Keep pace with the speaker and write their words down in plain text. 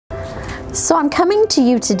So I'm coming to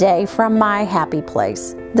you today from my happy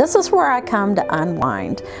place. This is where I come to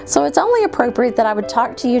unwind. So it's only appropriate that I would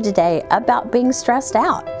talk to you today about being stressed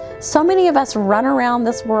out. So many of us run around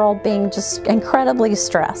this world being just incredibly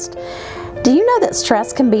stressed. Do you know that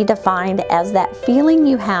stress can be defined as that feeling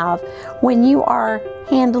you have when you are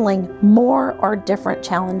handling more or different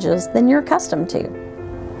challenges than you're accustomed to?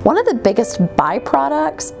 One of the biggest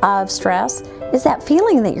byproducts of stress is that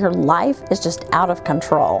feeling that your life is just out of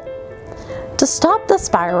control. To stop the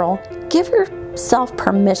spiral, give yourself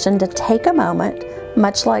permission to take a moment,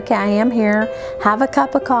 much like I am here, have a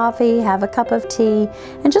cup of coffee, have a cup of tea,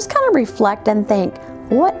 and just kind of reflect and think,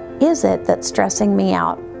 what is it that's stressing me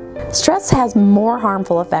out? Stress has more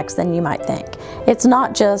harmful effects than you might think. It's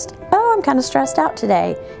not just, oh, I'm kind of stressed out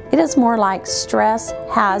today. It is more like stress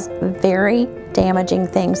has very damaging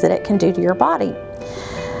things that it can do to your body.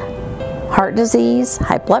 Heart disease,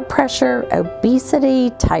 high blood pressure,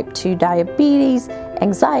 obesity, type 2 diabetes,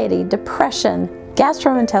 anxiety, depression,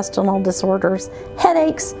 gastrointestinal disorders,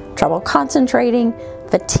 headaches, trouble concentrating,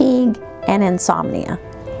 fatigue, and insomnia.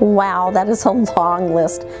 Wow, that is a long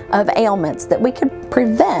list of ailments that we could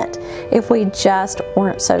prevent if we just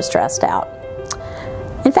weren't so stressed out.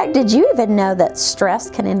 In fact, did you even know that stress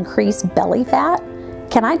can increase belly fat?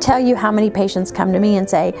 Can I tell you how many patients come to me and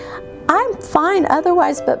say, I'm fine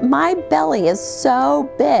otherwise, but my belly is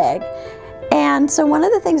so big. And so one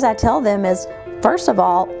of the things I tell them is, first of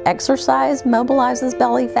all, exercise mobilizes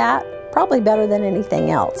belly fat, probably better than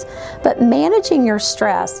anything else. But managing your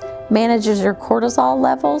stress manages your cortisol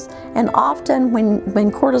levels, and often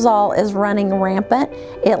when cortisol is running rampant,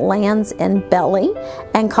 it lands in belly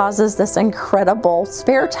and causes this incredible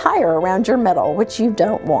spare tire around your middle, which you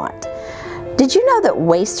don't want. Did you know that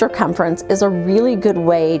waist circumference is a really good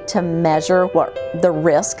way to measure what the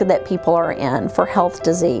risk that people are in for health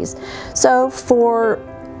disease? So for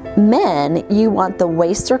men, you want the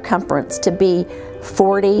waist circumference to be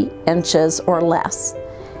 40 inches or less.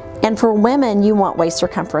 And for women, you want waist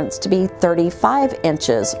circumference to be 35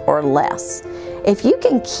 inches or less. If you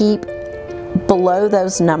can keep below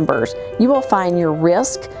those numbers, you will find your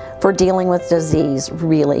risk for dealing with disease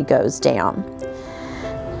really goes down.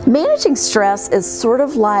 Managing stress is sort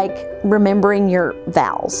of like remembering your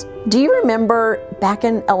vowels. Do you remember back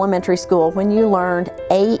in elementary school when you learned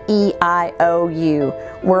A, E, I, O, U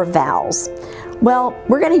were vowels? Well,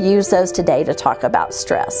 we're going to use those today to talk about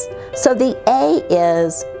stress. So the A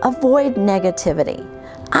is avoid negativity.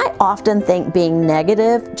 I often think being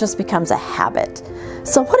negative just becomes a habit.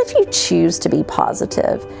 So what if you choose to be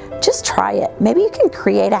positive? Just try it. Maybe you can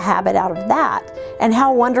create a habit out of that. And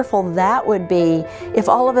how wonderful that would be if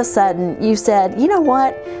all of a sudden you said, you know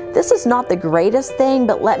what, this is not the greatest thing,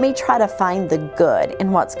 but let me try to find the good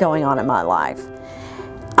in what's going on in my life.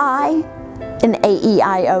 I, in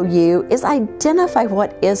AEIOU, is identify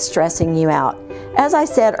what is stressing you out. As I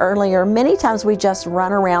said earlier, many times we just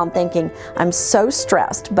run around thinking, I'm so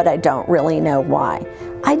stressed, but I don't really know why.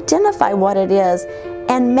 Identify what it is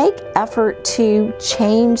and make effort to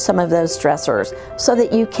change some of those stressors so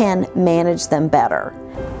that you can manage them better.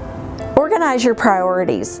 Organize your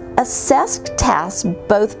priorities. Assess tasks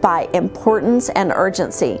both by importance and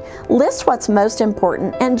urgency. List what's most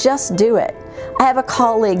important and just do it. I have a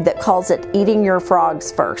colleague that calls it eating your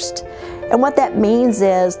frogs first. And what that means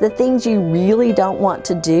is the things you really don't want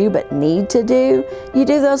to do but need to do, you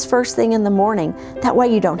do those first thing in the morning. That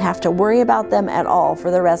way you don't have to worry about them at all for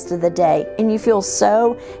the rest of the day. And you feel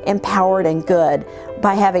so empowered and good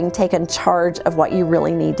by having taken charge of what you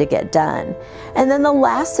really need to get done. And then the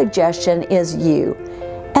last suggestion is you,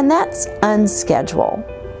 and that's unschedule.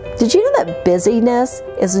 Did you know that busyness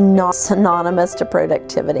is not synonymous to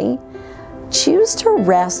productivity? Choose to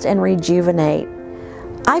rest and rejuvenate.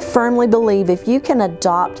 I firmly believe if you can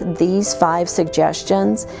adopt these 5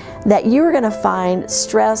 suggestions, that you're going to find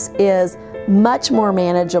stress is much more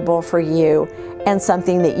manageable for you and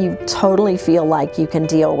something that you totally feel like you can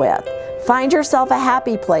deal with. Find yourself a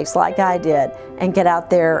happy place like I did and get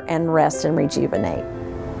out there and rest and rejuvenate.